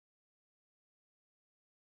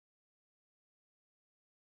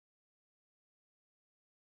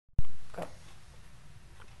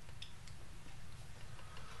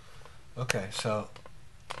Okay, so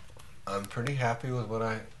I'm pretty happy with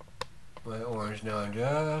my orange. Now I'm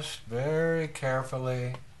just very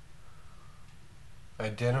carefully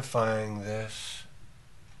identifying this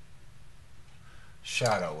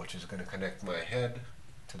shadow, which is going to connect my head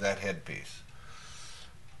to that headpiece.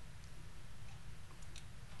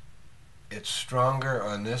 It's stronger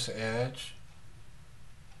on this edge,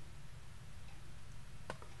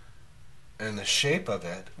 and the shape of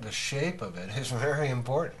it is very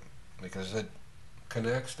important because it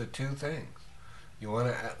connects the two things. You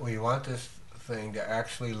want this thing to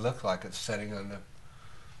actually look like it's setting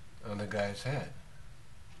on the guy's head.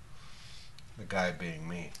 The guy being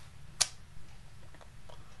me.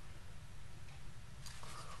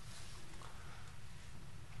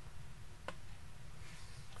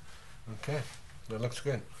 Okay, that looks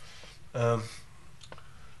good. Um,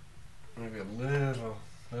 Maybe a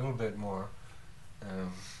little bit more.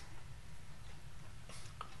 Um,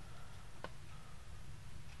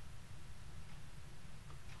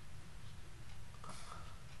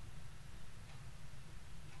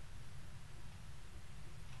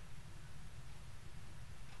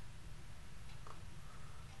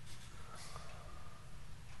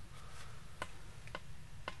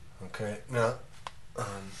 okay, now um,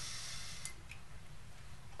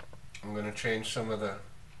 I'm going to change some of the.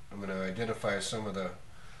 I'm going to identify some of the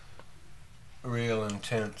real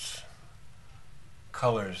intense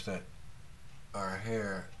colors that are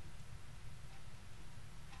here.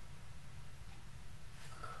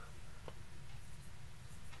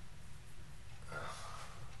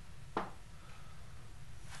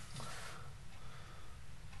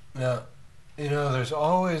 Now, there's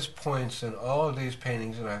always points in all of these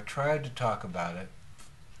paintings, and I've tried to talk about it.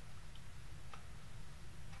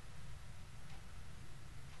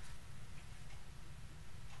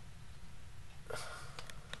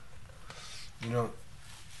 You know,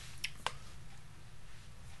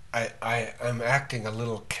 I'm acting a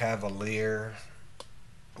little cavalier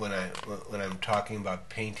when I'm talking about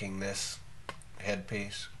painting this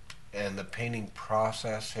headpiece, and the painting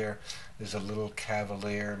process here is a little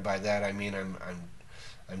cavalier. And by that I mean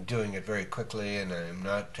I'm doing it very quickly, and I'm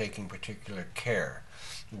not taking particular care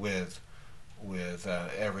with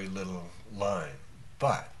every little line.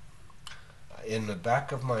 But in the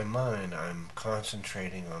back of my mind, I'm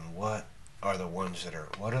concentrating on what are the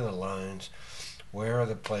lines, where are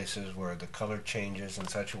the places where the color changes in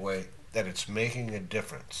such a way that it's making a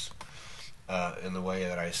difference in the way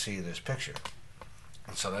that I see this picture.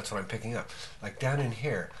 And so that's what I'm picking up. Like down in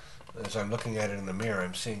here, as I'm looking at it in the mirror,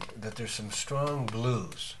 I'm seeing that there's some strong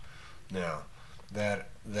blues now that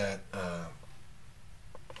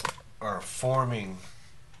are forming,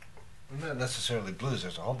 not necessarily blues,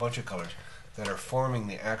 there's a whole bunch of colors that are forming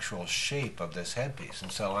the actual shape of this headpiece.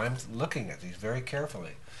 And so I'm looking at these very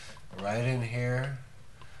carefully. Right in here,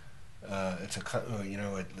 it's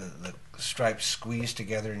the stripes squeeze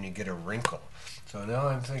together and you get a wrinkle. So now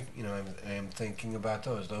I'm thinking about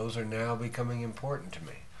those. Those are now becoming important to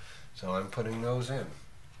me. So I'm putting those in.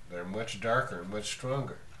 They're much darker and much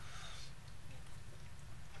stronger.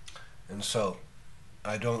 And so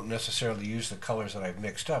I don't necessarily use the colors that I've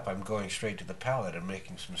mixed up. I'm going straight to the palette and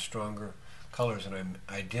making some stronger colors, and I'm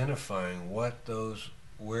identifying where those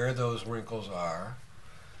wrinkles are,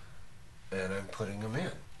 and I'm putting them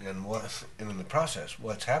in. And in the process,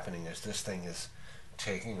 what's happening is this thing is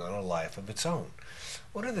taking on a life of its own.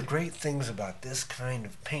 One of the great things about this kind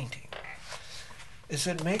of painting is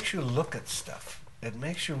it makes you look at stuff. It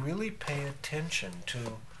makes you really pay attention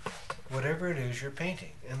to whatever it is you're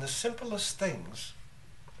painting. And the simplest things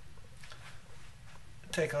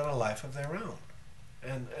take on a life of their own.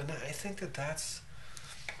 And I think that that's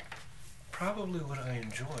probably what I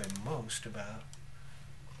enjoy most about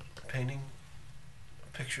painting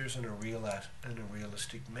pictures in a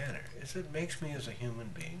realistic manner. Is it makes me as a human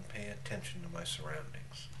being pay attention to my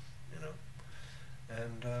surroundings, you know.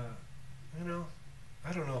 And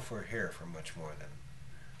I don't know if we're here for much more than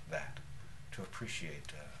that, to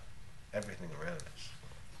appreciate everything around us.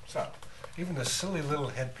 So, even this silly little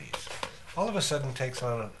headpiece, all of a sudden takes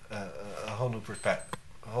on a whole new perspective.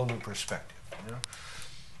 A whole new perspective, you know.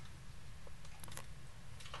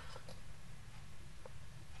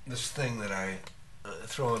 This thing that I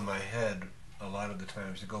throw in my head a lot of the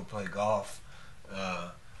times to go play golf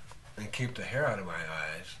and keep the hair out of my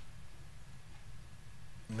eyes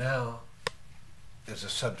now is a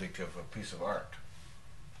subject of a piece of art.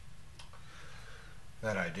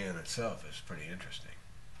 That idea in itself is pretty interesting.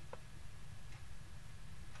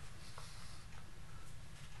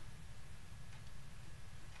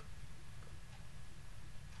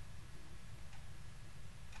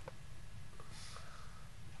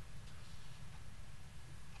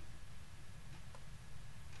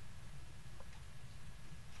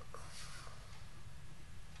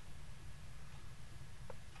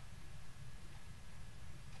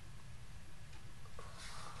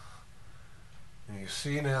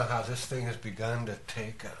 see now how this thing has begun to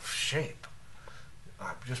take a shape.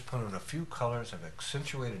 I've just put on a few colors, I've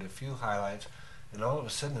accentuated a few highlights, and all of a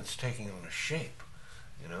sudden it's taking on a shape,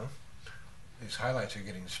 you know? These highlights are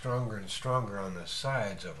getting stronger and stronger on the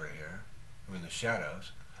sides over here, I mean the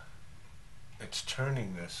shadows. It's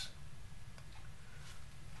turning this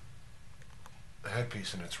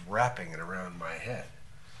headpiece and it's wrapping it around my head.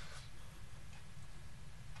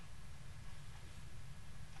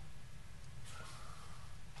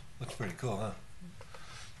 Looks pretty cool, huh?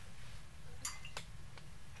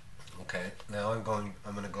 Okay, now I'm going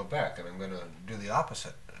to go back and I'm going to do the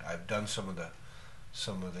opposite. I've done some of the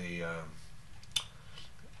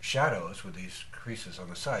shadows with these creases on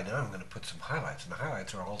the side. Now I'm going to put some highlights, and the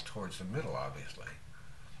highlights are all towards the middle, obviously.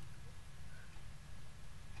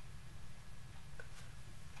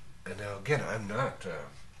 And now again, I'm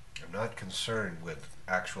not concerned with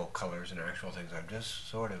actual colors and actual things. I'm just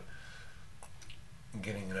sort of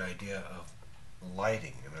getting an idea of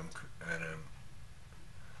lighting, and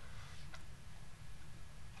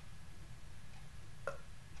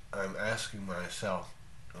I'm asking myself,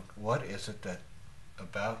 what is it that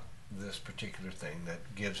about this particular thing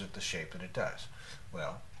that gives it the shape that it does?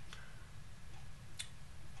 Well,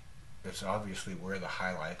 it's obviously where the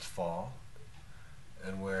highlights fall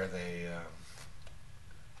and where the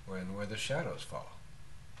shadows fall,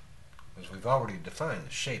 because we've already defined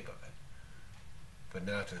the shape of it. But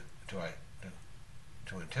now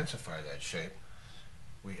to intensify that shape,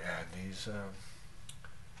 we add these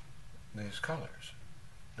colors.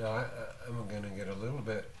 Now I'm going to get a little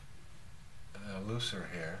bit looser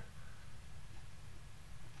here.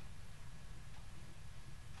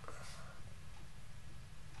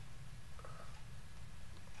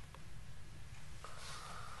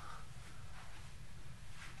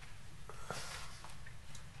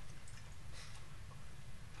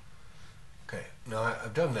 Okay, now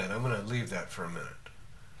I've done that. I'm going to leave that for a minute.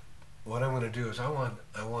 What I'm going to do is I want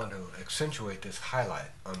to accentuate this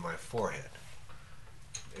highlight on my forehead.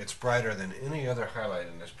 It's brighter than any other highlight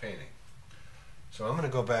in this painting. So I'm going to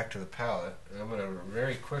go back to the palette and I'm going to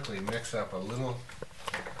very quickly mix up a little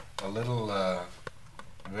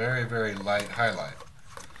very, very light highlight.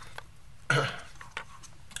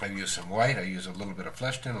 I use some white, I use a little bit of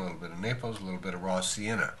flesh tint, a little bit of Naples, a little bit of raw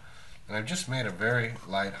sienna. And I've just made a very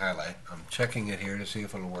light highlight. I'm checking it here to see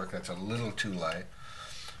if it'll work. That's a little too light.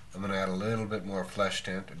 I'm going to add a little bit more flesh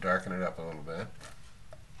tint to darken it up a little bit.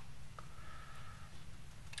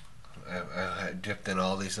 I dipped in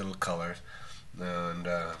all these little colors and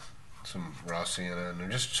some raw sienna, and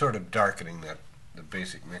I'm just sort of darkening the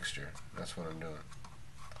basic mixture. That's what I'm doing.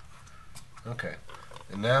 Okay,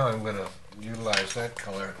 and now I'm going to utilize that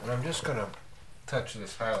color, and I'm just going to touch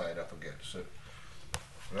this highlight up again, so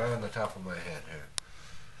right on the top of my head here.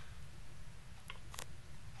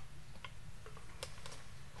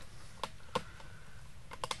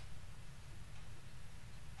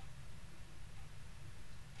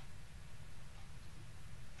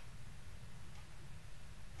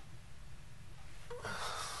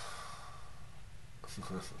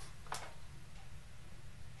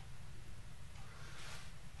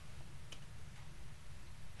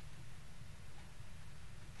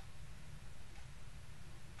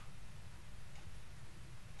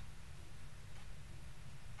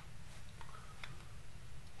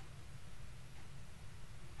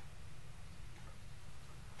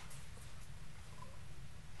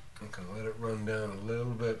 Okay, let it run down a little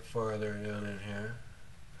bit farther down in here.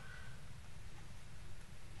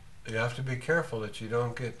 You have to be careful that you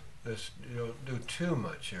don't get this, you don't do too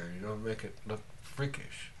much here. You don't make it look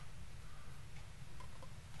freakish.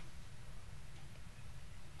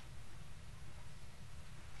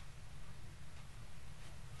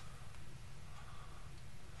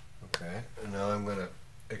 Okay, and now I'm going to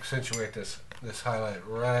accentuate this highlight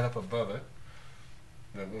right up above it.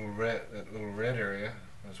 That little red area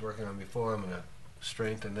I was working on before, I'm going to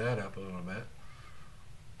strengthen that up a little bit.